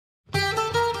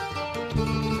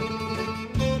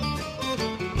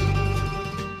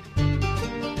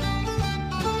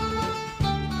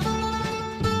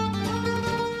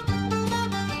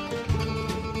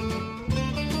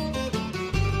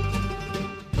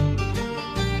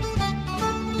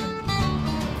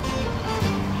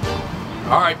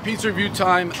All right, pizza review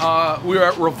time. We're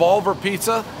at Revolver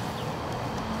Pizza.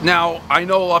 Now, I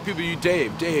know a lot of people, you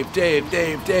Dave, Trip,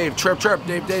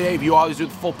 Dave. You always do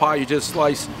the full pie, you just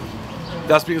slice.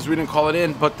 That's because we didn't call it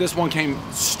in, but this one came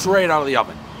straight out of the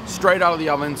oven. Straight out of the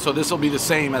oven, so this will be the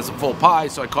same as a full pie,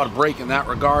 so I caught a break in that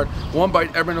regard. One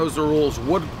bite, everyone knows the rules.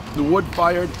 Wood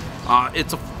fired.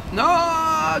 It's a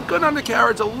good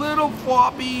undercarriage, a little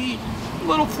floppy, a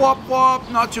little flop,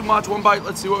 not too much. One bite,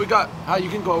 let's see what we got. You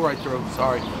can go right through,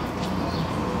 sorry.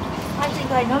 I think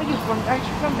I know you from, aren't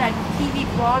you from that TV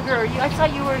blogger? I saw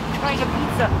you were trying a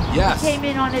pizza. Yes. You came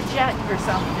in on a jet or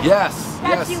something. Yes,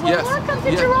 That's yes, you. Well, yes. welcome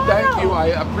to Toronto. Thank you, I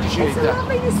appreciate that. It's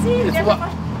lovely to see you.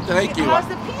 Thank you. How's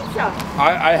the pizza?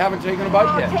 I haven't taken a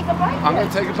bite yet. Take a bite. I'm going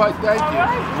to take a bite, thank you.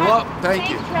 Right. Thank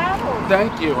you. Travel.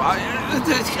 Thank you.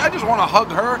 I just want to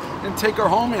hug her and take her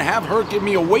home and have her give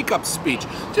me a wake-up speech.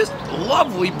 Just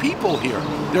lovely people here.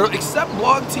 They're, except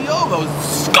Blog TO, those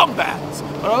scumbags.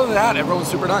 But other than that, everyone's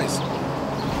super nice.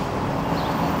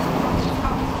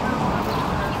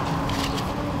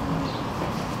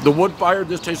 The wood fired,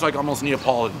 this tastes like almost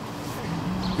Neapolitan.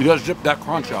 You gotta zip that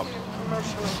crunch up.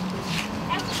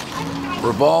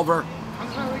 Revolver.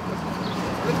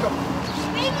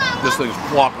 This thing's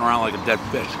flopping around like a dead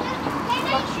fish.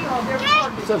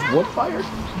 It says wood fired?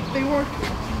 They work.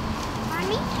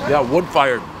 Yeah, wood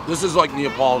fired. This is like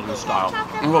Neapolitan style.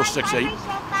 I'm gonna go 6'8".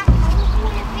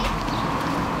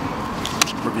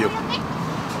 Review.